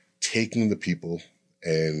taking the people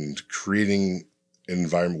and creating an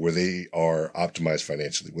environment where they are optimized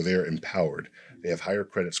financially, where they are empowered. They have higher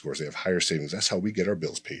credit scores. They have higher savings. That's how we get our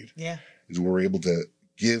bills paid. Yeah. Is we're able to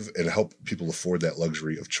give and help people afford that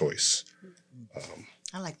luxury of choice.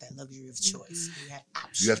 I like that luxury of choice. You have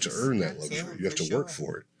options. You have to earn that luxury. Yeah, You have for to work sure.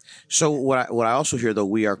 for it. So what I also hear though,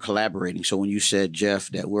 we are collaborating. So when you said, Jeff,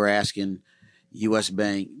 that we're asking U.S.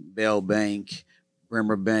 Bank, Bell Bank,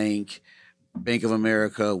 Bremer Bank, Bank of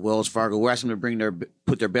America, Wells Fargo, we're asking them to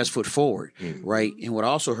put their best foot forward, right? And what I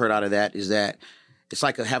also heard out of that is that it's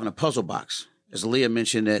like having a puzzle box. As Leah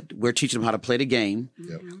mentioned, that we're teaching them how to play the game.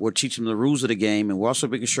 Yep. We're teaching them the rules of the game, and we're also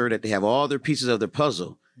making sure that they have all their pieces of their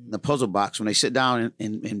puzzle in the puzzle box. When they sit down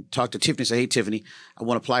and talk to Tiffany and say, hey, Tiffany, I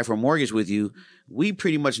want to apply for a mortgage with you, we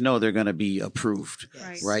pretty much know they're going to be approved,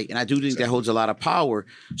 right? And I do think that holds a lot of power.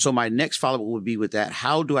 So my next follow-up would be with that.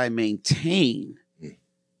 How do I maintain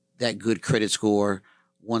that good credit score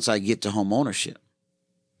once I get to home ownership?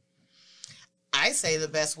 I say the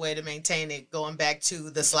best way to maintain it, going back to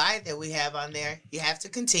the slide that we have on there, you have to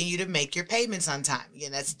continue to make your payments on time.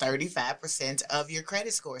 Again, that's 35% of your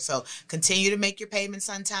credit score. So continue to make your payments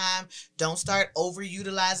on time. Don't start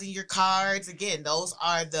overutilizing your cards. Again, those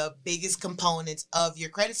are the biggest components of your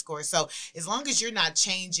credit score. So as long as you're not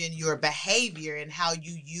changing your behavior and how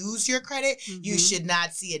you use your credit, you should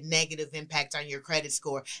not see a negative impact on your credit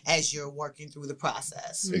score as you're working through the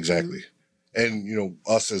process. Exactly. And, you know,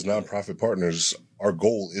 us as nonprofit partners, our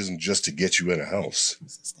goal isn't just to get you in a house.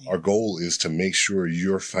 Our goal is to make sure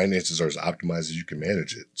your finances are as optimized as you can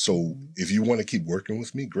manage it. So if you want to keep working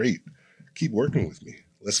with me, great. Keep working with me.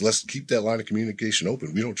 Let's keep that line of communication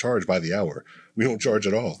open. We don't charge by the hour. We don't charge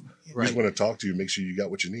at all. We just want to talk to you, make sure you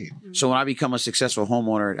got what you need. So when I become a successful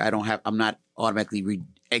homeowner, I'm not automatically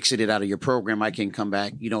exited out of your program. I can come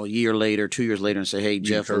back, you know, a year later, 2 years later and say, hey,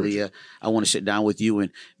 Jeff or Leah, I want to sit down with you. And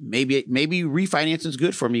maybe refinancing is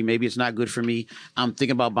good for me. Maybe it's not good for me. I'm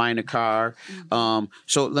thinking about buying a car.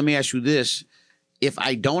 So let me ask you this. If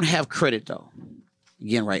I don't have credit though,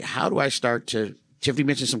 again, right, how do I start to, Tiffany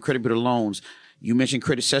mentioned some credit builder loans. You mentioned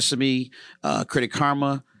Credit Sesame, Credit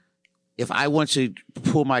Karma. If I want to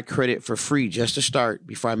pull my credit for free just to start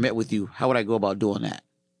before I met with you, how would I go about doing that?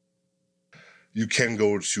 You can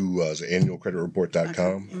go to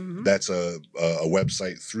annualcreditreport.com. That's a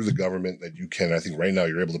website through the government that you can, I think right now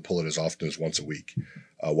you're able to pull it as often as once a week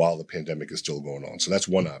while the pandemic is still going on. So that's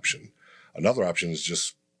one option. Another option is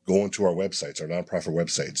just going to our websites, our nonprofit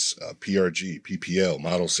websites, PRG, PPL,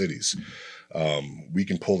 Model Cities. We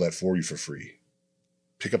can pull that for you for free.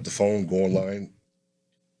 Pick up the phone, go online,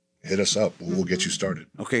 hit us up. We'll get you started.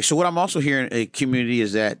 Okay, so what I'm also hearing in a community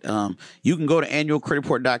is that you can go to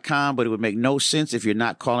annualcreditreport.com, but it would make no sense if you're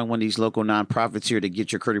not calling one of these local nonprofits here to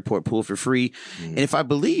get your credit report pulled for free. And if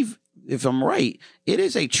I'm right, it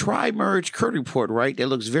is a tri-merge credit report, right? That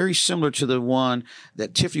looks very similar to the one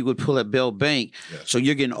that Tiffany would pull at Bell Bank. Yes. So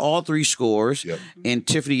you're getting all three scores. Yep. And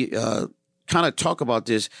Tiffany, kind of talk about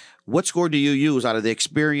this. What score do you use out of the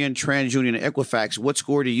Experian, TransUnion, and Equifax? What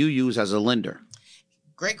score do you use as a lender?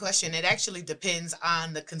 Great question. It actually depends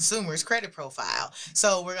on the consumer's credit profile.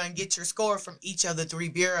 So we're going to get your score from each of the three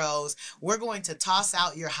bureaus. We're going to toss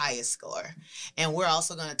out your highest score. And we're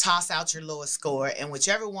also going to toss out your lowest score. And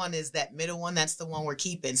whichever one is that middle one, that's the one we're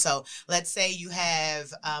keeping. So let's say you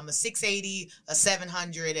have a 680, a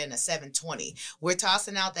 700, and a 720. We're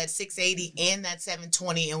tossing out that 680 and that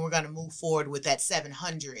 720, and we're going to move forward with that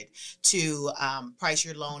 700 to price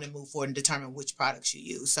your loan and move forward and determine which products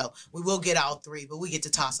you use. So we will get all three, but we get to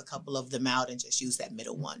toss a couple of them out and just use that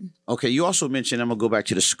middle one. Okay, you also mentioned, I'm going to go back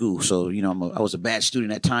to the school. So, I was a bad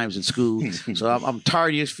student at times in school. So I'm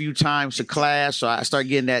tardy a few times to class. So I start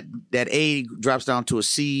getting that A drops down to a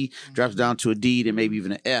C, drops down to a D, then maybe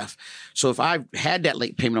even an F. So if I had that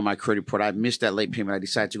late payment on my credit report, I missed that late payment, I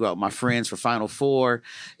decided to go out with my friends for Final Four,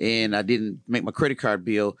 and I didn't make my credit card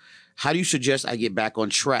bill. How do you suggest I get back on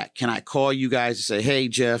track? Can I call you guys and say, hey,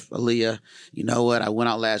 Jeff, Aaliyah, you know what? I went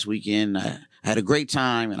out last weekend. I had a great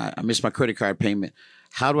time, and I missed my credit card payment.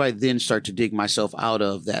 How do I then start to dig myself out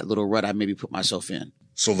of that little rut I maybe put myself in?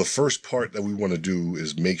 So the first part that we want to do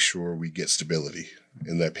is make sure we get stability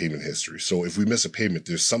in that payment history. So if we miss a payment,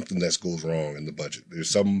 there's something that goes wrong in the budget. There's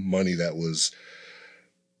some money that was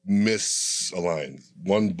misaligned.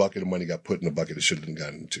 One bucket of money got put in a bucket it shouldn't have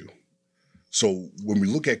gotten into. So when we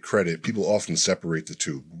look at credit, people often separate the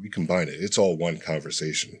two. We combine it. It's all one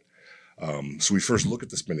conversation. So we first look at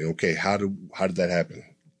the spending. Okay, how did that happen?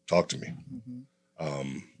 Talk to me.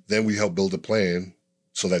 Then we help build a plan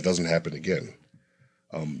so that doesn't happen again.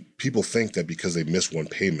 People think that because they miss one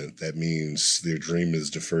payment, that means their dream is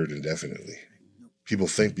deferred indefinitely. People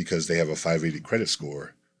think because they have a 580 credit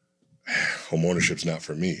score, home ownership's not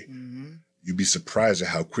for me. You'd be surprised at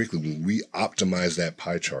how quickly, when we optimize that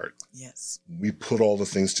pie chart, we put all the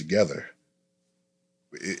things together.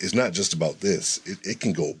 It's not just about this. It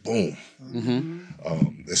can go boom.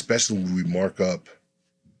 Especially when we mark up.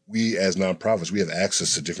 We, as nonprofits, we have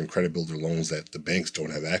access to different credit builder loans that the banks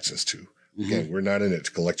don't have access to. Again, we're not in it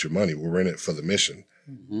to collect your money. We're in it for the mission.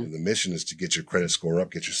 And the mission is to get your credit score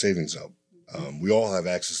up, get your savings up. We all have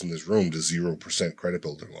access in this room to 0% credit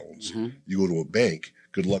builder loans. You go to a bank,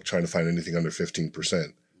 good luck trying to find anything under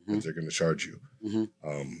 15% that they're going to charge you.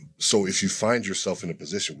 So if you find yourself in a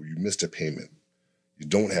position where you missed a payment, you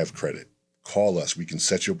don't have credit, call us. We can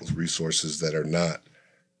set you up with resources that are not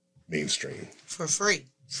mainstream. For free.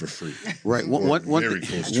 Right.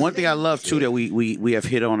 One thing I love too that we have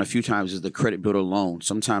hit on a few times is the credit builder loan.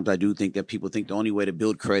 Sometimes I do think that people think the only way to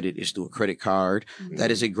build credit is through a credit card. That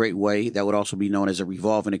is a great way. That would also be known as a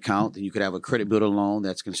revolving account. Then you could have a credit builder loan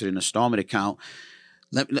that's considered an installment account.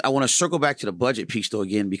 I want to circle back to the budget piece though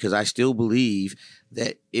again, because I still believe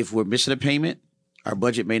that if we're missing a payment, our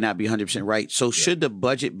budget may not be 100% right. So should the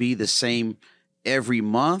budget be the same every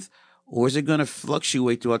month? Or is it going to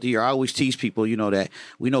fluctuate throughout the year? I always tease people, that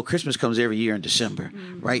we know Christmas comes every year in December,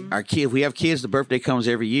 right? If we have kids, the birthday comes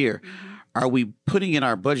every year. Are we putting in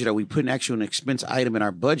our budget? Are we putting actually an expense item in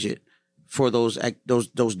our budget for those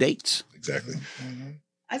dates? Exactly.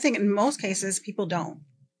 I think in most cases, people don't.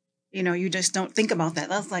 You just don't think about that.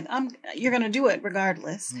 That's like, you're going to do it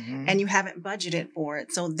regardless, and you haven't budgeted for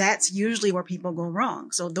it. So that's usually where people go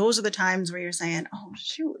wrong. So those are the times where you're saying, oh,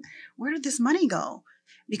 shoot, where did this money go?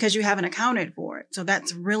 Because you haven't accounted for it. So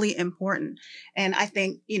that's really important. And I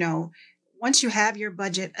think, once you have your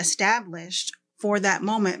budget established for that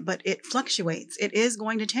moment, but it fluctuates, it is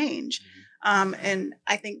going to change. And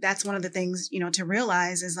I think that's one of the things, to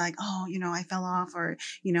realize is like, oh, I fell off, or,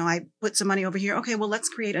 I put some money over here. Okay, well, let's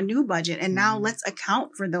create a new budget. And now let's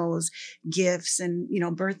account for those gifts and,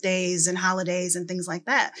 birthdays and holidays and things like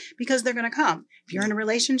that, because they're going to come. If you're in a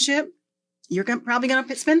relationship, you're probably going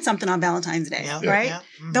to spend something on Valentine's Day, right? Yeah.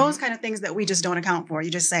 Those kind of things that we just don't account for.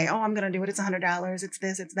 You just say, oh, I'm going to do it. It's $100. It's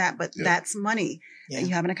this, it's that. But that's money that you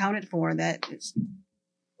haven't accounted for. That is...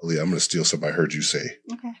 Aaliyah, I'm going to steal something I heard you say.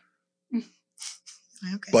 Okay.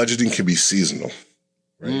 Budgeting can be seasonal,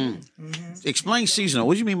 right? Explain seasonal.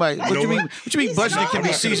 What do you mean by what do you mean budgeting can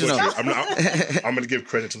be seasonal? I'm going to give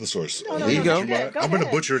credit to the source. No, there you go. I'm going to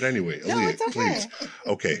butcher it anyway. No, Aaliyah, it's okay. please.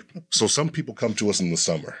 Okay. So some people come to us in the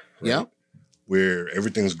summer, right? Yeah. Where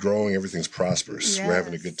everything's growing, everything's prosperous. We're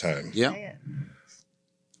having a good time. Yeah.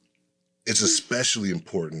 It's especially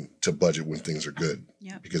important to budget when things are good,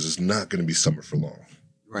 because it's not going to be summer for long.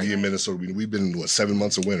 Right. We in Minnesota, we've been 7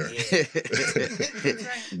 months of winter.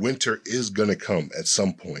 Winter is going to come at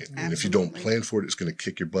some point. And if you don't plan for it, it's going to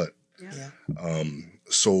kick your butt.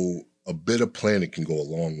 So a bit of planning can go a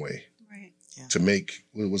long way to make,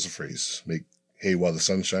 what's the phrase? Make hay while the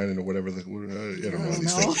sun's shining, or whatever. I don't know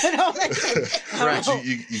these things. Right.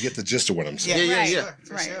 You get the gist of what I'm saying. Yeah.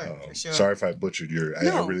 For sure. Sorry if I butchered your.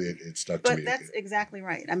 No, it stuck to me. But that's exactly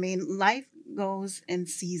right. I mean, life goes in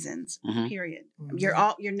seasons. Period. Mm-hmm.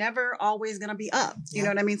 You're never always going to be up. You know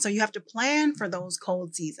what I mean? So you have to plan for those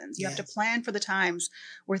cold seasons. You have to plan for the times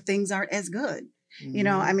where things aren't as good.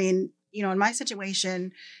 I mean, in my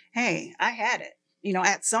situation, hey, I had it.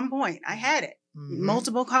 At some point, I had it.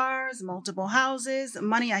 Multiple cars, multiple houses,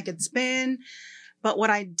 money I could spend. But what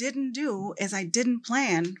I didn't do is I didn't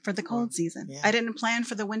plan for the cold season. Yeah. I didn't plan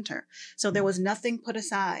for the winter. So there was nothing put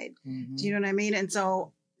aside. Mm-hmm. Do you know what I mean? And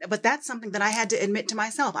so, but that's something that I had to admit to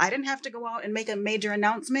myself. I didn't have to go out and make a major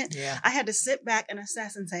announcement. Yeah. I had to sit back and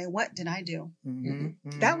assess and say, what did I do?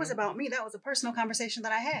 Mm-hmm. That was about me. That was a personal conversation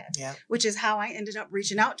that I had, Yeah. which is how I ended up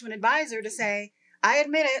reaching out to an advisor to say, I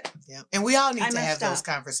admit it. Yeah. And we all need I to have messed those up.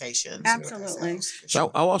 conversations. Absolutely. With ourselves, for So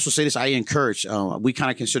sure. I'll also say this. I encourage, we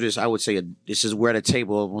kind of consider this, I would say, this is we're at a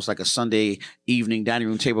table, almost like a Sunday evening dining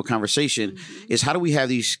room table conversation, is how do we have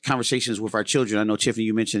these conversations with our children? I know, Tiffany,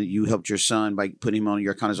 you mentioned that you helped your son by putting him on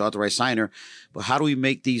your account as authorized signer, but how do we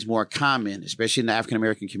make these more common, especially in the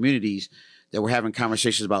African-American communities, that we're having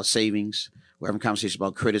conversations about savings, we're having conversations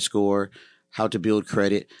about credit score, how to build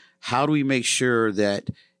credit. How do we make sure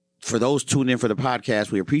that for those tuning in for the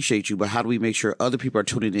podcast, we appreciate you, but how do we make sure other people are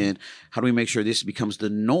tuning in? How do we make sure this becomes the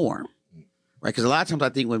norm? Right? Because a lot of times I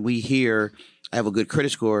think when we hear I have a good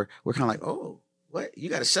credit score, we're kind of like, oh, what? You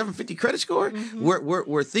got a 750 credit score?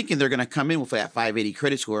 We're thinking they're going to come in with that 580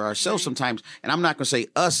 credit score ourselves sometimes. And I'm not going to say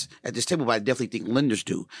us at this table, but I definitely think lenders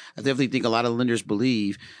do. I definitely think a lot of lenders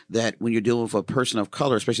believe that when you're dealing with a person of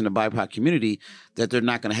color, especially in the BIPOC community, that they're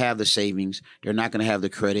not going to have the savings. They're not going to have the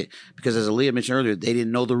credit because, as Aaliyah mentioned earlier, they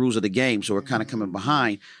didn't know the rules of the game. So we're kind of coming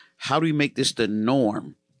behind. How do we make this the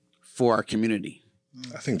norm for our community?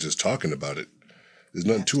 I think just talking about it, there's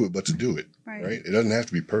nothing to it but to do it. Right. Right? It doesn't have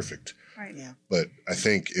to be perfect. Right. Yeah. But I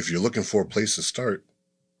think if you're looking for a place to start,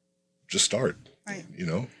 just start. Right. You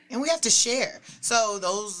know? And we have to share. So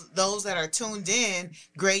those that are tuned in,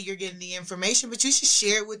 great, you're getting the information, but you should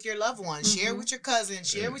share it with your loved ones, share it with your cousin,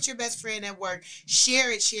 share it with your best friend at work,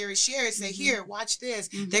 share it. Say, here, watch this.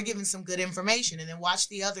 They're giving some good information. And then watch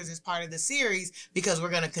the others as part of the series because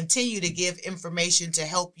we're going to continue to give information to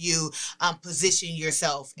help you position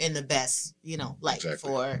yourself in the best, light Exactly.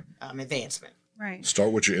 for advancement. Right.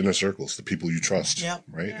 Start with your inner circles, the people you trust. Yep.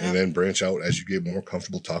 Right? Yep. And then branch out as you get more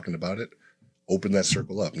comfortable talking about it. Open that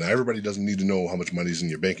circle up. Now, everybody doesn't need to know how much money's in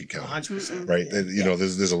your bank account. 100%. Right?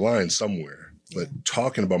 There's a line somewhere. But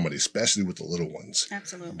talking about money, especially with the little ones,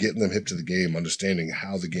 Absolutely. getting them hip to the game, understanding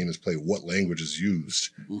how the game is played, what language is used,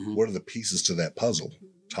 what are the pieces to that puzzle.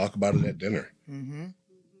 Talk about it at dinner. Mm-hmm.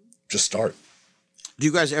 Just start. Do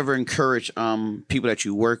you guys ever encourage people that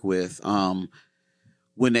you work with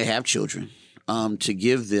when they have children to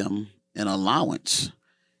give them an allowance?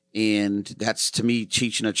 And that's, to me,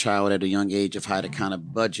 teaching a child at a young age of how to kind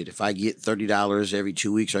of budget. If I get $30 every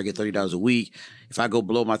 2 weeks or I get $30 a week, if I go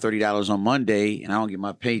below my $30 on Monday and I don't get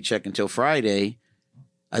my paycheck until Friday,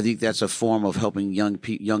 I think that's a form of helping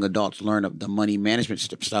young adults learn the money management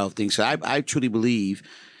style of things. So I truly believe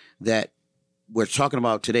that we're talking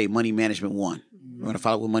about today money management 1. We're going to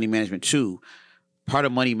follow up with money management 2. Part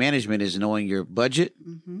of money management is knowing your budget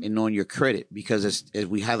and knowing your credit, because as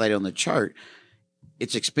we highlighted on the chart,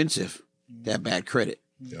 it's expensive to have bad credit,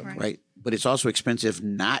 right? But it's also expensive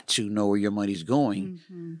not to know where your money's going.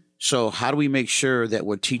 So how do we make sure that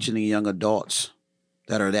we're teaching the young adults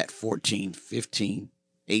that are that 14, 15,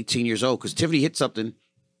 18 years old? Because Tiffany hit something.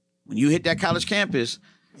 When you hit that college campus,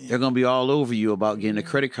 they're going to be all over you about getting a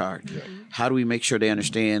credit card. How do we make sure they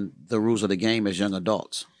understand the rules of the game as young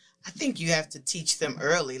adults? I think you have to teach them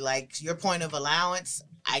early. Like your point of allowance,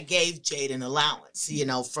 I gave Jade an allowance,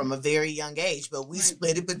 from a very young age, but we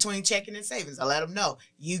split it between checking and savings. I let them know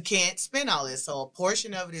you can't spend all this. So a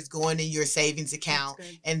portion of it is going in your savings account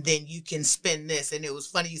and then you can spend this. And it was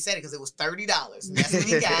funny you said it because it was $30 and that's what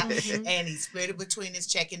he got. And he split it between his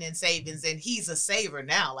checking and savings. And he's a saver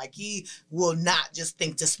now. Like he will not just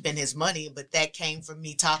think to spend his money, but that came from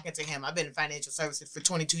me talking to him. I've been in financial services for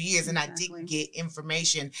 22 years and I didn't get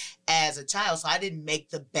information as a child. So I didn't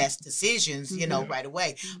make the best decisions, right away.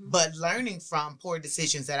 But learning from poor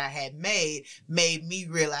decisions that I had made me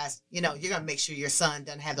realize, you're going to make sure your son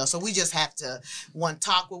doesn't have those. So we just have to,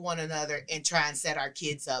 talk with one another and try and set our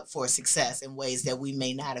kids up for success in ways that we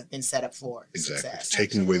may not have been set up for success.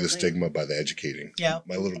 Taking away the stigma by the educating.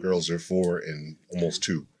 My little girls are 4 and almost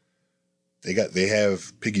 2. They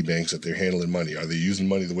have piggy banks that they're handling money. Are they using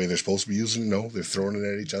money the way they're supposed to be using it? No, they're throwing it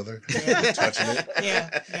at each other, touching it.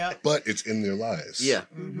 Yeah. But it's in their lives. Yeah.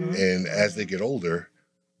 And as they get older,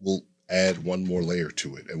 we'll add one more layer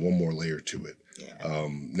to it and one more layer to it. Yeah.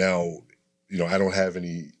 Now, I don't have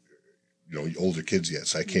any, older kids yet,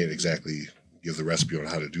 so I can't exactly give the recipe on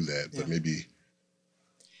how to do that. But maybe,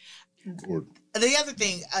 or the other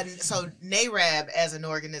thing, so NARAB as an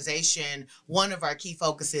organization, one of our key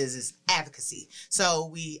focuses is advocacy. So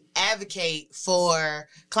we advocate for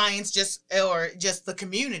clients just the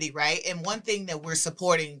community, right? And one thing that we're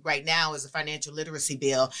supporting right now is a financial literacy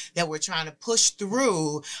bill that we're trying to push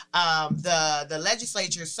through the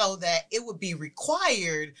legislature so that it would be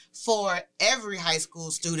required for every high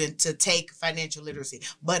school student to take financial literacy.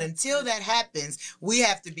 But until that happens, we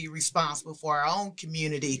have to be responsible for our own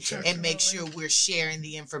community and make sure we're sharing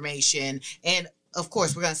the information. And of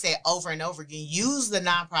course, we're going to say it over and over again, use the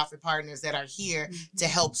nonprofit partners that are here to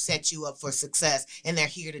help set you up for success. And they're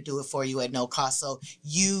here to do it for you at no cost. So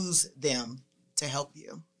use them to help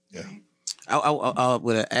you. Yeah. I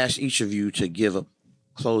would ask each of you to give a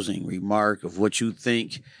closing remark of what you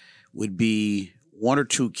think would be one or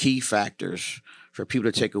two key factors for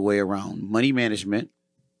people to take away around money management,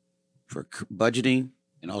 for budgeting,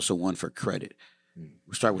 and also one for credit.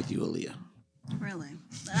 We'll start with you, Aaliyah. Really?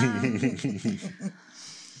 Let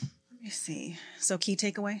me see. So key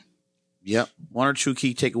takeaway? Yep. One or two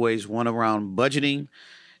key takeaways, one around budgeting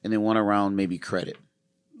and then one around maybe credit.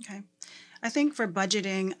 Okay. I think for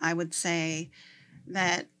budgeting, I would say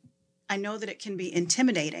that I know that it can be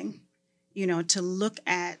intimidating, to look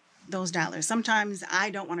at those dollars. Sometimes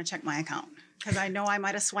I don't want to check my account because I know I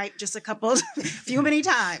might have swiped just few many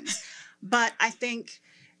times. But I think,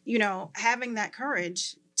 having that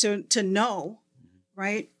courage to know,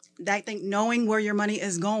 right? I think knowing where your money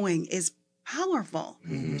is going is powerful.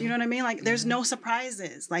 Mm-hmm. Do you know what I mean? Like there's no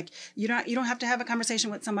surprises. Like you don't have to have a conversation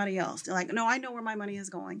with somebody else. They're like, no, I know where my money is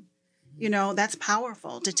going. That's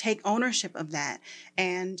powerful to take ownership of that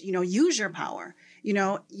and, use your power.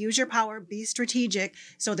 Use your power, be strategic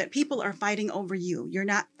so that people are fighting over you. You're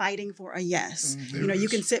not fighting for a yes. You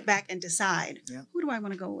can sit back and decide, who do I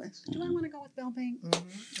want to go with? Do I want to go with Bell Bank?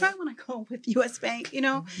 Do I want to go with US Bank?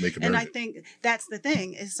 And I think that's the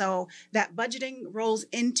thing is so that budgeting rolls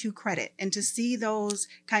into credit and to see those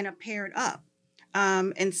kind of paired up.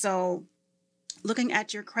 And so looking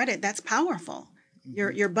at your credit, that's powerful.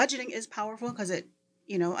 Your budgeting is powerful because it,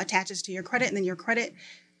 attaches to your credit, and then your credit,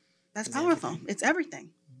 that's powerful. It's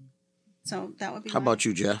everything. So that would be. How about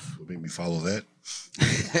you, Jeff? Make me follow that.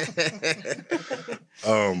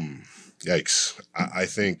 Yikes. I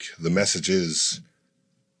think the message is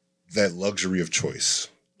that luxury of choice,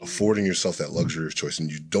 affording yourself that luxury of choice,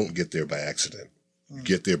 and you don't get there by accident. You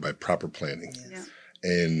get there by proper planning. Yeah.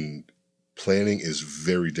 And planning is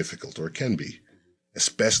very difficult, or it can be,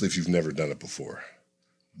 especially if you've never done it before.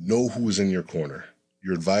 Know who is in your corner,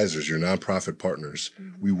 your advisors, your nonprofit partners.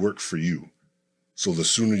 We work for you. So the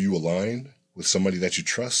sooner you align with somebody that you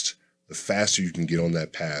trust, the faster you can get on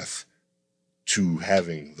that path to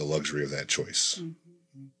having the luxury of that choice.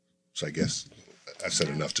 So I guess I've said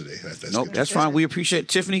enough today. That's nope, good. that's fine. We appreciate it.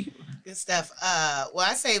 Tiffany? Good stuff. Well,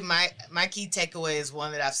 I say my key takeaway is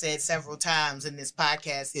one that I've said several times in this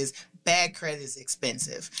podcast is bad credit is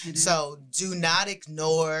expensive. So do not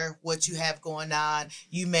ignore what you have going on.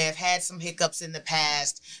 You may have had some hiccups in the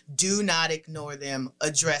past. Do not ignore them.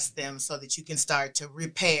 Address them so that you can start to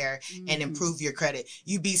repair and improve your credit.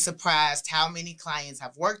 You'd be surprised how many clients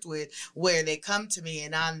I've worked with where they come to me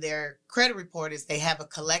and on their credit report is they have a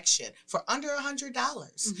collection for under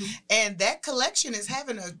 $100. And that collection is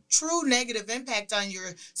having a true negative impact on your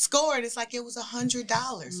score. And it's like it was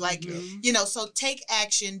 $100. Like, so take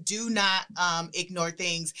action. Do not ignore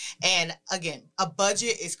things. And again, a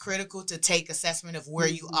budget is critical to take assessment of where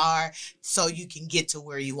you are so you can get to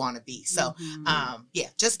where you want to be. So,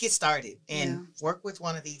 just get started and work with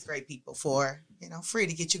one of these great people for, free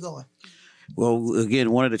to get you going. Well,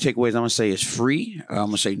 again, one of the takeaways I'm going to say is free. I'm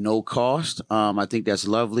going to say no cost. I think that's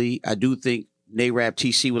lovely. I do think NARAB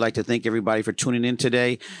TC would like to thank everybody for tuning in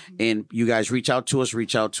today. And you guys reach out to us.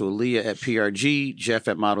 Reach out to Aaliyah at PRG, Jeff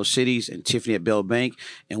at Model Cities, and Tiffany at Bell Bank.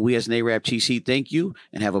 And we as NARAB TC thank you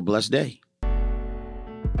and have a blessed day.